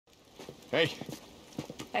Hey.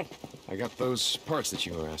 Hey. I got those parts that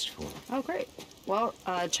you were asked for. Oh, great. Well,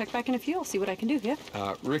 check back in a few. I'll see what I can do, yeah?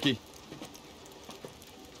 Ricky.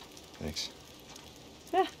 Thanks.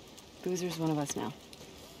 Yeah. Boozer's one of us now.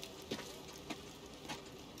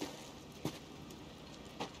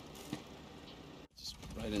 Just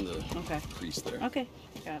right in the crease there. Okay,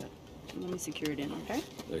 got it. Let me secure it in, okay?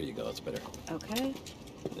 There you go, that's better. Okay.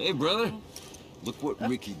 Hey, brother. Look what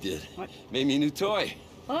Ricky did. What? Made me a new toy.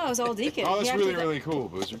 Oh, that was all Deacon. Oh, that's really cool,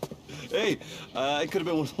 Boozer. Hey, I could have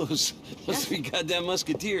been one of those three goddamn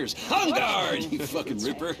musketeers. On guard, you fucking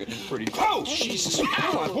ripper. Pretty cool. Oh, Jesus.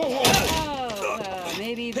 Whoa, whoa. Oh,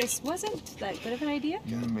 maybe this wasn't that good of an idea?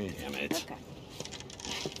 Me. Damn it. Okay.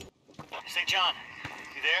 St. John,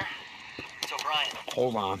 you there? It's O'Brien.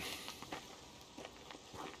 Hold on.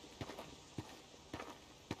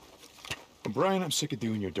 Brian, I'm sick of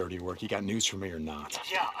doing your dirty work. You got news for me or not?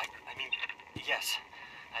 Yeah, I mean, yes,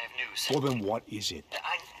 I have news. Well, then what is it?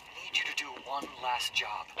 I need you to do one last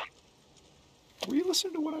job. Will you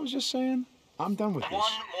listen to what I was just saying? I'm done with this.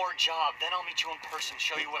 One more job, then I'll meet you in person,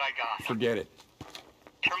 show you what I got. Forget it.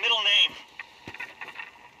 Her middle name.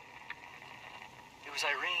 It was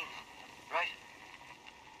Irene, right?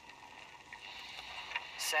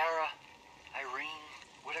 Sarah Irene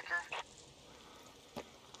Whitaker.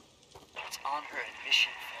 It's on her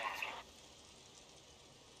admission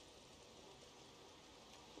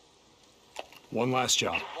form. One last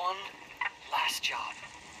job. One last job.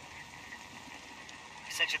 I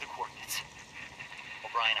sent you the coordinates.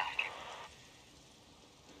 O'Brien out.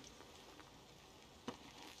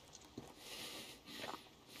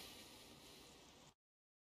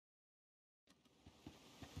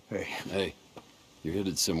 Hey. Hey, you're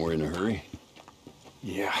headed somewhere in a hurry?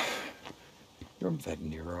 Yeah. Remember that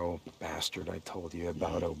Nero bastard I told you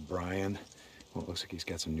about, O'Brien? Well, it looks like he's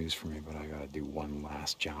got some news for me, but I gotta do one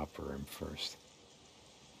last job for him first.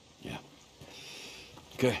 Yeah.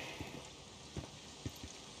 Okay.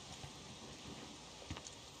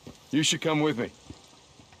 You should come with me.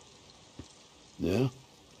 Yeah?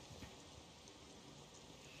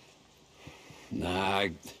 Nah,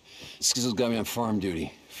 Skizzle's got me on farm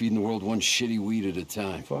duty, feeding the world one shitty weed at a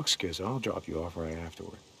time. Fuck Skizzle, I'll drop you off right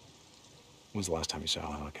afterward. When's the last time you saw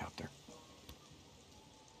a helicopter?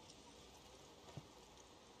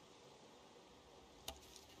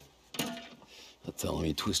 I'll tell him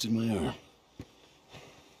he twisted my arm.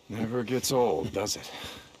 Never gets old, does it?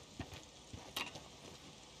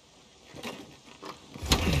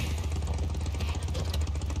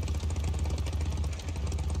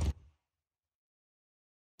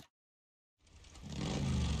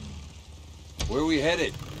 Where are we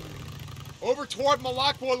headed? Over toward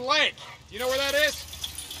Malakwa Lake. You know where that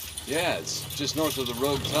is? Yeah, it's just north of the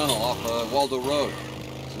road tunnel off Waldo Road.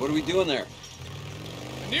 So what are we doing there?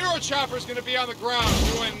 The Nero chopper's gonna be on the ground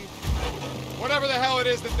doing whatever the hell it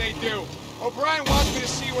is that they do. O'Brien wants me to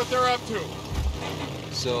see what they're up to.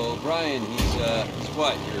 So, Brian, he's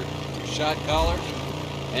what? Your shot caller?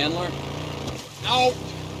 Handler? No!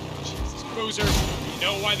 Jesus, Boozer, you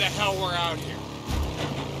know why the hell we're out here.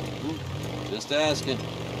 Just asking.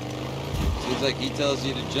 Seems like he tells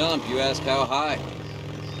you to jump, you ask how high.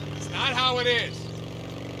 It's not how it is.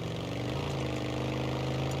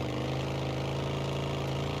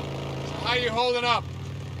 So how you holding up?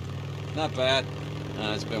 Not bad.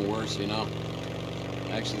 It's been worse, you know.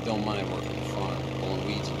 I actually don't mind working the farm, pulling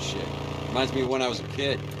weeds and shit. Reminds me of when I was a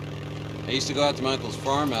kid. I used to go out to my uncle's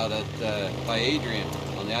farm out at, by Adrian,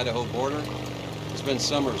 on the Idaho border. Spend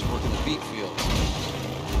summers working the beet fields.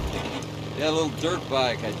 He had a little dirt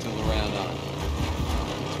bike I'd tool around on.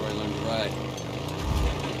 That's where I learned to ride.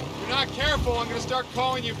 If you're not careful, I'm gonna start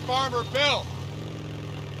calling you Farmer Bill.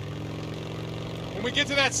 When we get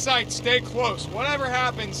to that site, stay close. Whatever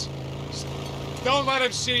happens, don't let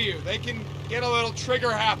them see you. They can get a little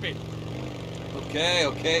trigger happy.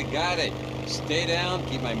 Okay, got it. Stay down,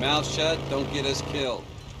 keep my mouth shut, don't get us killed.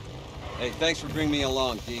 Hey, thanks for bringing me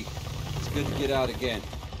along, Deke. It's good to get out again.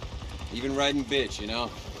 Even riding bitch, you know?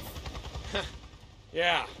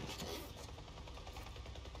 Yeah.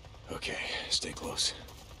 Okay, stay close.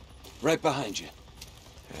 Right behind you.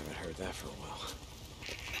 I haven't heard that for a while.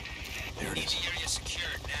 There it is. The area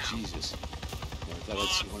secured now. Jesus. Never thought I'd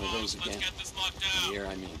see one of those again. Let's get this locked down. Here,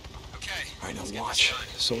 I mean. Okay. All right, let's now get watch. this done.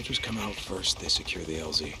 The soldiers come out first, they secure the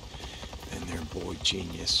LZ. Then their boy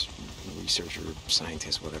genius, researcher,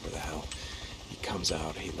 scientist, whatever the hell, he comes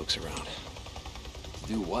out, he looks around. To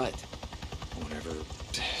do what? Whatever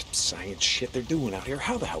science shit they're doing out here,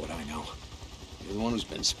 how the hell would I know? You're the one who's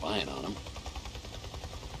been spying on them.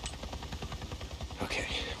 Okay,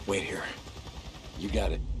 wait here. You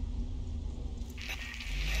got it.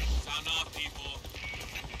 Found On off, people.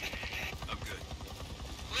 I'm good.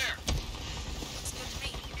 Clear. Looks good to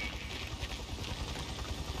me.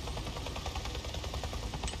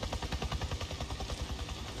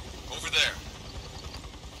 Over there.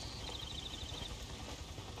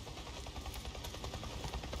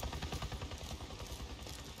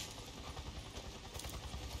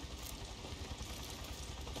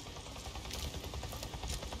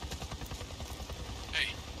 Hey,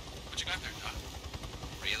 what you got there, Doc?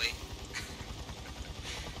 Really?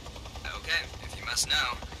 Okay, if you must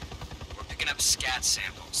know, we're picking up scat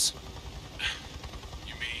samples.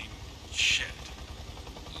 You mean shit?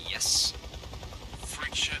 Yes.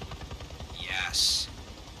 Freak shit? Yes.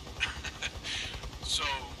 So,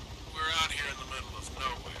 we're out here in the middle of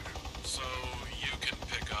nowhere, so you can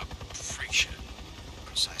pick up freak shit.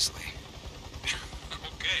 Precisely.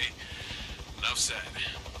 Okay, enough said.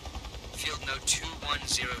 Field note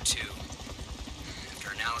 2102.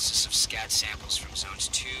 After analysis of scat samples from zones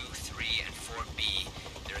 2, 3, and 4B,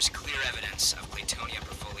 there is clear evidence of Claytonia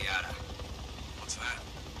perfoliata, What's that?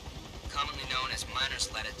 commonly known as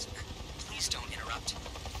miner's lettuce. Please don't interrupt.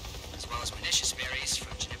 As well as pernicious berries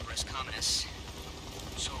from Juniperus communis.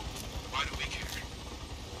 So, why do we care?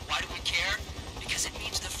 Why do we care? Because it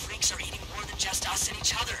means the freaks are eating more than just us and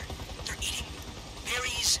each other. They're eating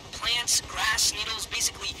berries, plants, grass, needles,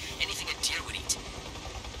 basically anything a deer would eat.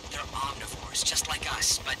 They're omnivores, just like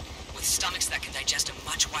us, but with stomachs that can digest a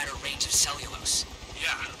much wider range of cellulose.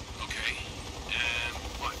 Yeah, okay. And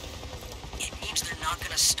what? It means they're not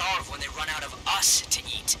gonna starve when they run out of us to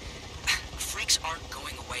eat. Freaks aren't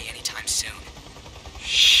going away anytime soon.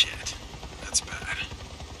 Shit. That's bad.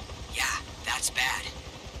 Yeah, that's bad.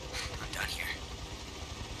 I'm done here.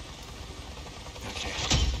 Okay.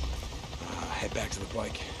 Head back to the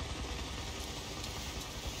bike.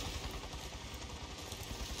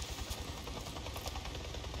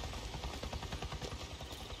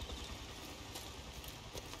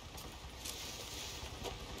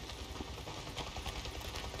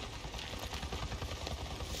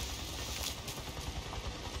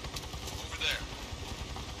 Over there.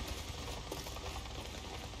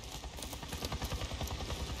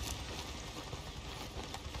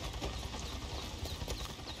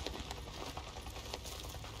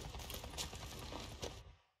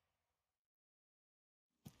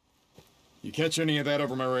 You catch any of that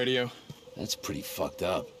over my radio? That's pretty fucked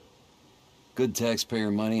up. Good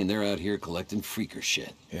taxpayer money, and they're out here collecting freaker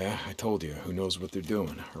shit. Yeah, I told you. Who knows what they're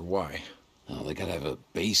doing, or why. Oh, they gotta have a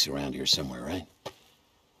base around here somewhere, right?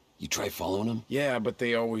 You try following them? Yeah, but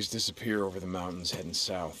they always disappear over the mountains heading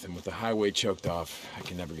south, and with the highway choked off, I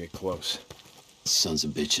can never get close. Sons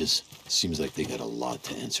of bitches. Seems like they got a lot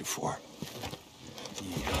to answer for.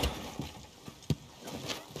 Yeah.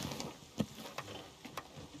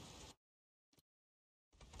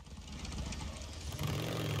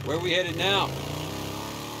 Where we headed now?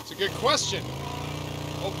 It's a good question.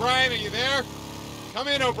 O'Brien, are you there? Come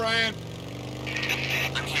in, O'Brien.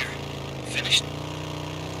 I'm here. Finished.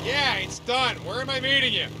 Yeah, it's done. Where am I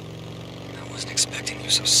meeting you? I wasn't expecting you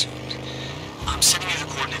so soon. I'm sending you the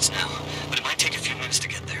coordinates now, but it might take a few minutes to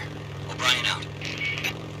get there. O'Brien out.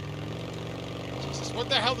 Jesus, what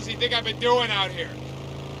the hell does he think I've been doing out here?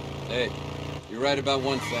 Hey, you're right about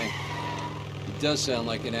one thing. He does sound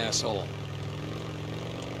like an asshole.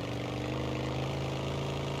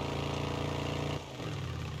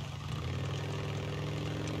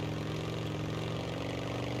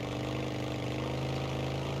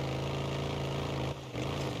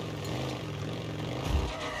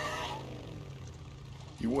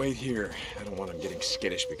 You wait here. I don't want him getting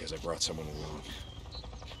skittish because I brought someone along.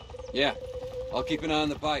 Yeah, I'll keep an eye on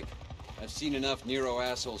the bike. I've seen enough Nero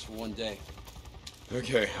assholes for one day.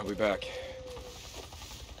 Okay, I'll be back.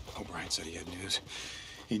 O'Brien said he had news.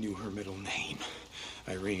 He knew her middle name.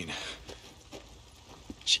 Irene.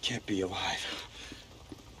 She can't be alive.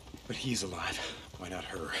 But he's alive. Why not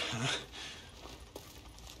her, huh?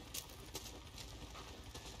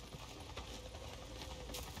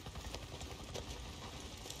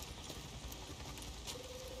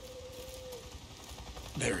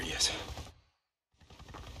 There he is.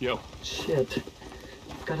 Yo. Shit.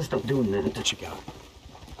 Gotta stop doing that. What you got?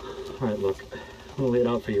 Alright, look. I'm gonna lay it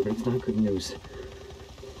out for you, but it's not good news.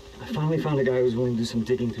 I finally found a guy who was willing to do some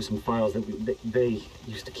digging through some files that they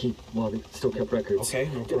used to keep while they still kept records. Okay,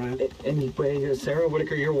 O'Brien. Anyway, Sarah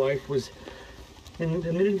Whitaker, your wife, was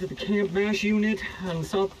admitted to the Camp MASH unit on the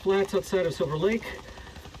South Flats outside of Silver Lake.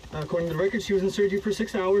 According to the records, she was in surgery for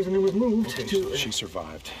 6 hours and then was moved Okay, to... so she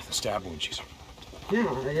survived. The stab wound, she survived.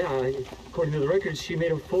 Yeah. According to the records, she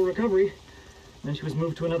made a full recovery. Then she was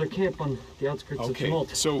moved to another camp on the outskirts of Okay,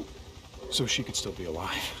 Tumult. so she could still be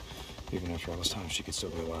alive. Even after all this time, she could still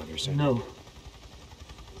be alive, you're saying? No.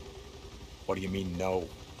 What do you mean, no?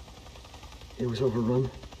 It was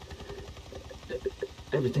overrun.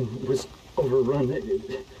 Everything was overrun.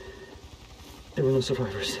 There were no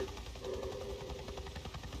survivors.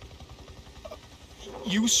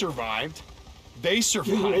 You survived. They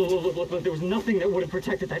survived. Look, there was nothing that would have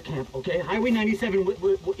protected that camp, okay? Highway 97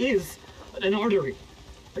 is an artery.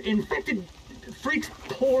 Infected freaks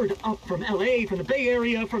poured up from LA, from the Bay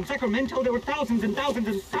Area, from Sacramento. There were thousands and thousands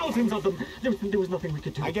and thousands of them. There was nothing we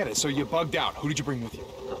could do. I get it. So you bugged out. Who did you bring with you?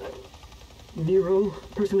 Nero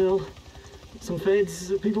personnel, some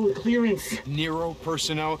feds, people with clearance. Nero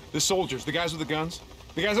personnel, the soldiers, the guys with the guns?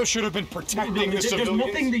 The guys that should have been protecting the civilians? There's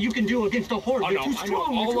nothing that you can do against a horde. They're too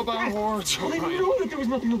strong. I know all about hordes. Well, I know that there was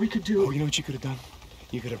nothing that we could do. Oh, you know what you could have done?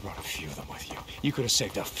 You could have brought a few of them with you. You could have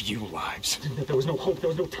saved a few lives. There was no hope, there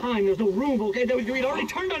was no time, there was no room, okay? We'd already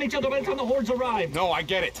turned on each other by the time the hordes arrived. No, I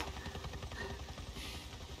get it.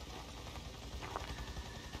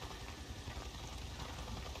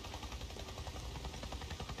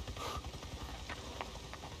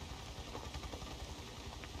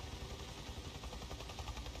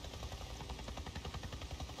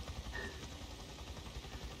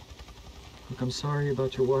 Look, I'm sorry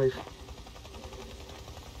about your wife.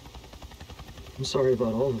 I'm sorry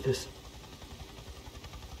about all of this.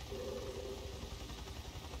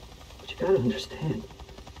 But you gotta understand,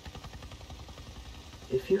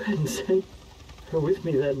 if you hadn't sent her with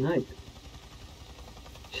me that night,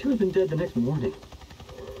 she would have been dead the next morning.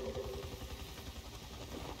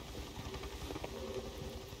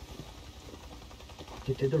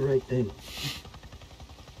 You did the right thing.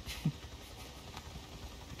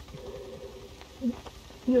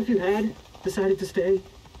 You know, if you had decided to stay,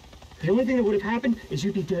 the only thing that would have happened is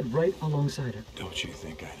you'd be dead right alongside her. Don't you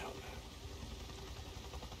think I know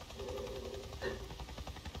that?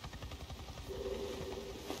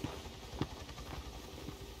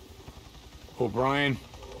 O'Brien.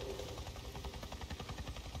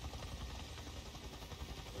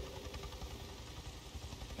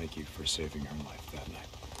 Thank you for saving her life that night.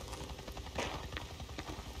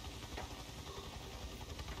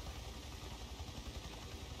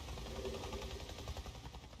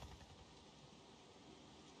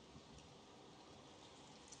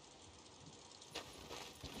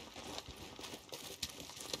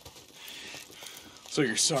 So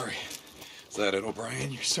you're sorry. Is that it,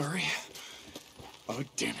 O'Brien? You're sorry? Oh,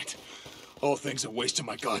 damn it. All things a waste of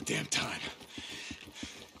my goddamn time.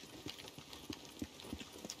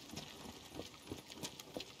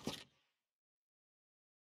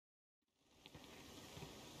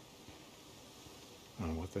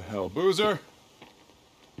 Oh, what the hell? Boozer?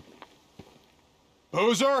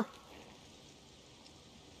 Boozer?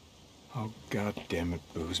 Oh, god damn it,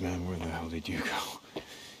 Booze Man, where the hell did you go?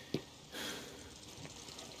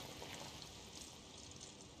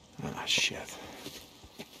 Ah, shit.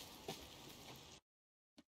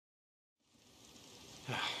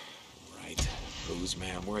 Right. Booze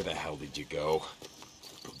Man, where the hell did you go?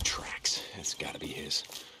 Boot tracks. It's gotta be his.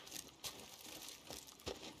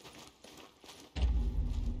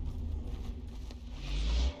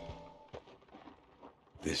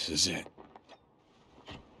 This is it.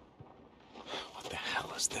 What the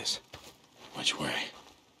hell is this? Which way?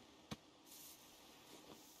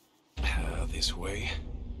 This way.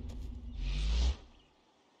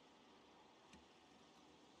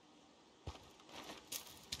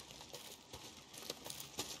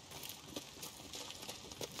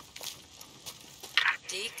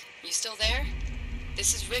 Deke, you still there?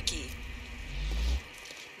 This is Ricky.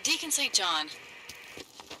 Deacon St. John.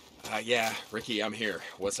 Yeah, Ricky, I'm here.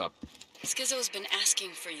 What's up? Skizzo's been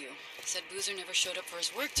asking for you. He said Boozer never showed up for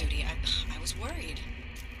his work duty. I was worried.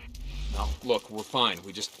 No, look, we're fine.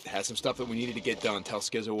 We just had some stuff that we needed to get done. Tell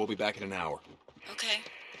Skizzo we'll be back in an hour. Okay.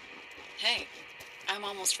 Hey, I'm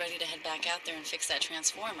almost ready to head back out there and fix that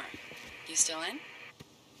transformer. You still in?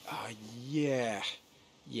 Yeah.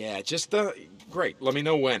 Yeah, just, great. Let me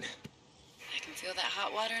know when. I can feel that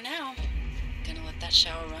hot water now. Gonna let that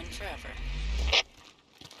shower run forever.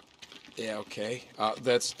 Yeah, okay.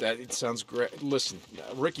 It sounds great. Listen,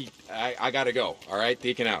 Ricky, I gotta go, all right?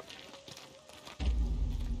 Deacon out.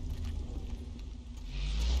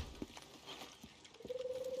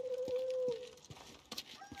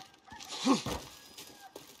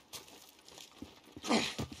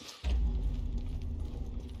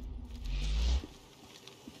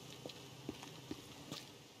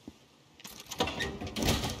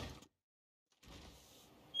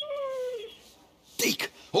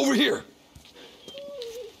 Deke, over here!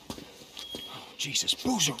 Oh, Jesus,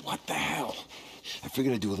 Boozer, what the hell? I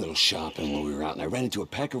figured I'd do a little shopping while we were out, and I ran into a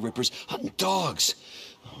pack of rippers hunting dogs.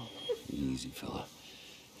 Oh, easy, fella.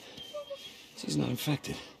 He's not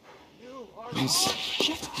infected.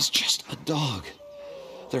 He's just a dog.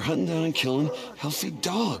 They're hunting down and killing healthy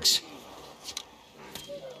dogs.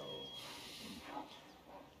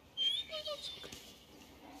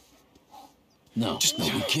 No,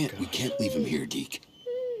 we can't leave him here, Deke.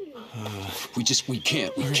 We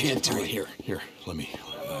can't do it. Here, let me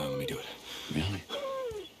do it. Really?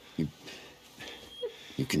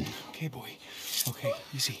 You can... Okay, boy. Okay,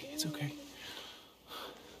 easy. It's okay.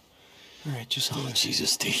 All right, just... Oh,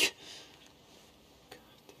 Jesus, Deke.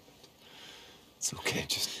 It's okay,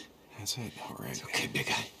 that's it, all right. It's okay, big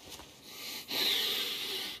guy.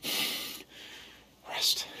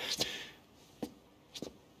 Rest.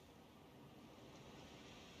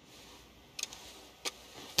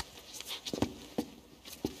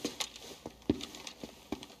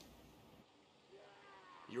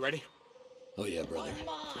 You ready? Oh, yeah, brother.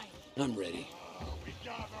 I'm ready. We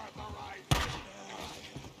gather at the right.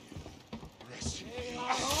 Rest.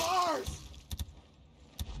 Ours!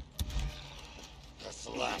 That's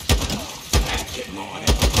the last. Get on it.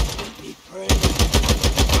 Be brave.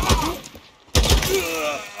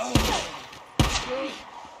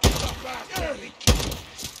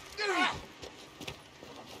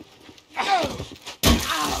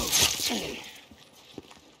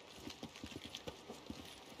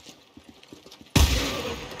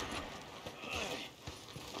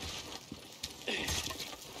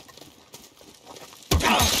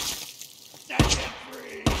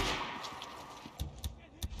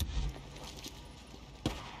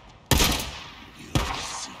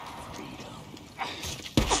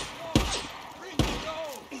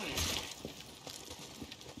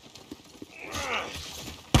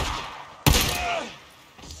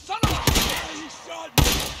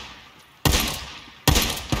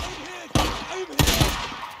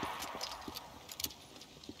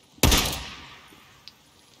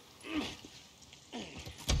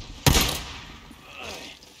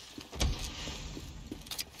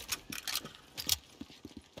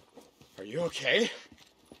 Are you okay?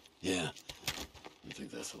 Yeah. I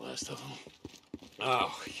think that's the last of them.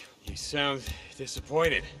 Oh, you sound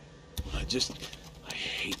disappointed. I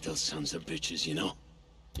hate those sons of bitches, you know?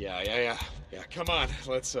 Yeah, come on,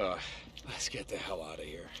 let's get the hell out of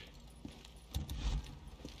here.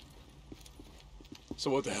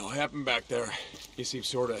 So what the hell happened back there? You seem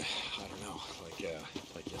sorta, I don't know,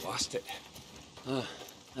 like you lost it. I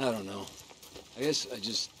don't know. I guess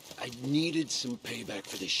I needed some payback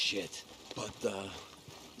for this shit. But,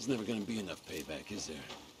 there's never gonna be enough payback, is there?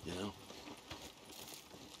 You know?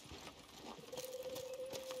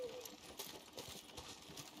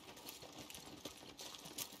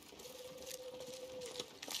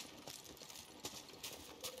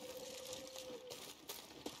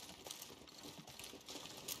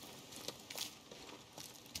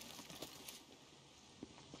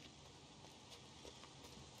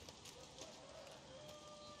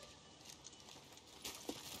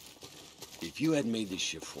 If you hadn't made this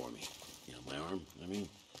shit for me, you know, my arm,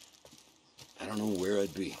 I don't know where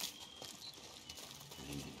I'd be.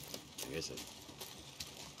 I guess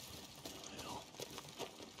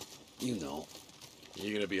you know.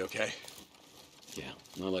 You gonna be okay? Yeah,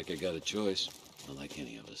 not like I got a choice. Not like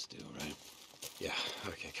any of us do, right? Yeah,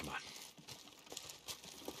 okay, come on.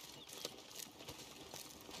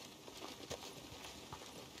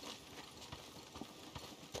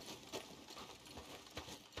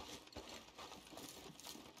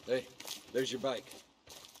 Hey, there's your bike.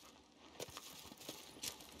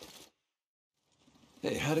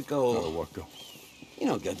 Hey, how'd it go? Oh, what go? You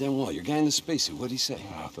know, goddamn well, your guy in the spacesuit, what'd he say?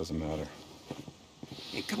 Ah, it doesn't matter.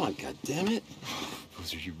 Hey, come on, goddammit.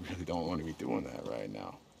 Boozer, you really don't want to be doing that right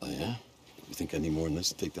now. Oh, yeah? You think I need more than this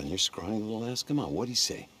to take down your scrawny little ass? Come on, what'd he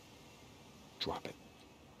say? Drop it.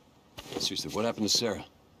 Seriously, what happened to Sarah?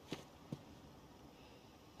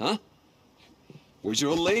 Huh? Where's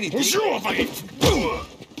your old lady? Where's your old lady?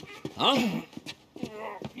 Huh?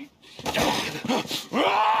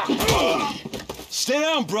 Stay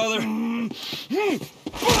down, brother.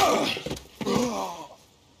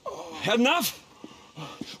 Had enough?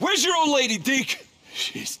 Where's your old lady, Deke?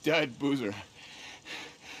 She's dead, Boozer.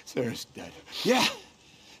 Sarah's dead. Yeah,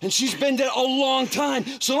 and she's been dead a long time,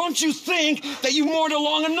 so don't you think that you mourned her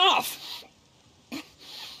long enough? I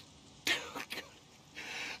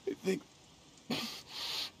think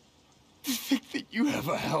that you have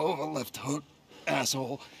a hell of a left hook,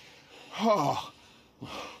 asshole. Oh.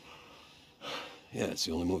 Yeah, it's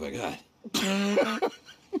the only move I got.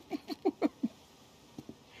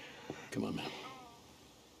 Come on, man.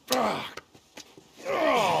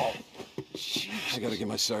 Oh! I gotta get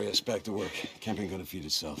my sorry ass back to work. Camp ain't gonna feed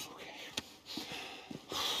itself.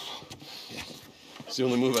 Yeah. It's the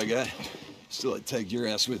only move I got. Still, I tagged your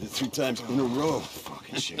ass with it 3 times in a row.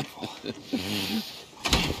 Fucking shameful.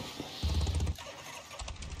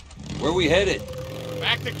 Where we headed?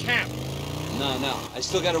 Back to camp. No. I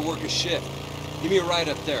still gotta work a shift. Give me a ride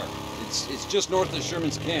up there. It's just north of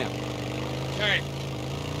Sherman's camp. Okay.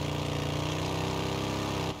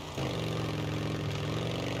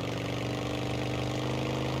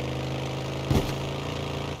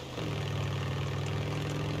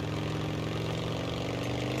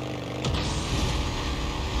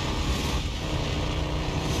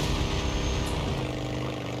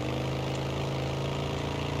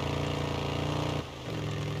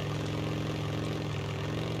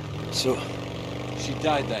 So, she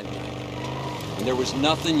died that night. And there was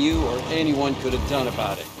nothing you or anyone could have done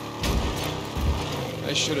about it.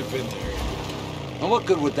 I should have been there. And what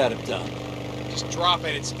good would that have done? Just drop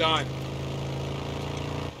it, it's done.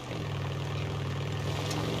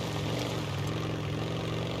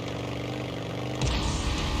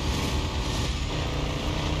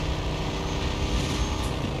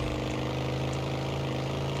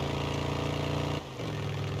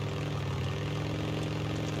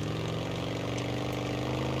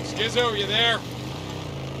 Skizzo, you there?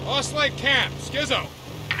 Lost Lake Camp, Skizzo.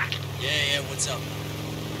 Yeah, what's up?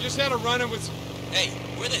 We just had a run-in with... Hey,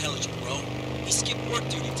 where the hell is your bro? He skipped work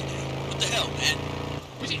duty today. What the hell, man?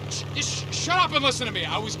 Just shut up and listen to me.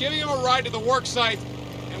 I was giving him a ride to the work site,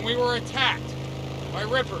 and we were attacked by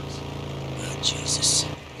rippers. Oh, Jesus.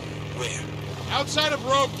 Where? Outside of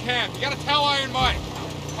Rogue Camp. You gotta tell Iron Mike.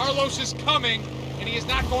 Carlos is coming, and he is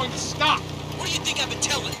not going to stop. What do you think I've been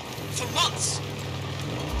telling? For months.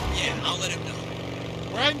 Yeah, I'll let him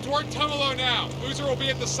know. We're heading toward Tumalo now. Boozer will be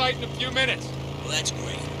at the site in a few minutes. Well, that's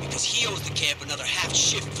great, because he owes the camp another half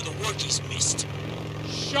shift for the work he's missed.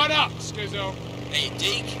 Shut up, Skizzo. Hey,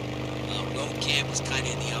 Deke. Road Camp is kind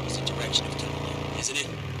of in the opposite direction of Tumalo, isn't it?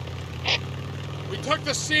 We took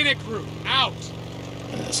the scenic route. Out.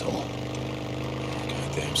 Asshole.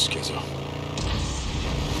 Goddamn Skizzo.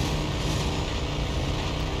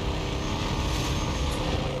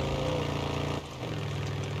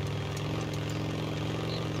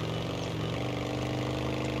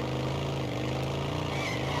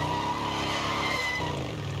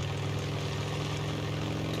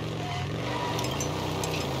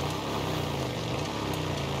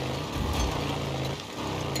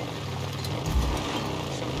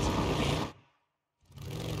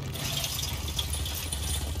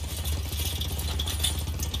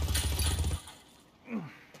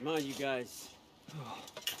 Come on, you guys.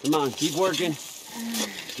 Come on, keep working.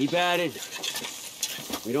 Keep at it.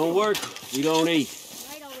 We don't work, we don't eat.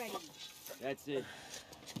 Right already. That's it.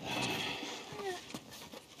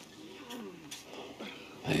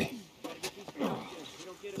 Hey.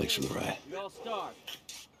 Thanks for the ride. We all starve.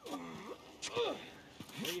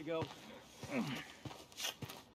 There you go.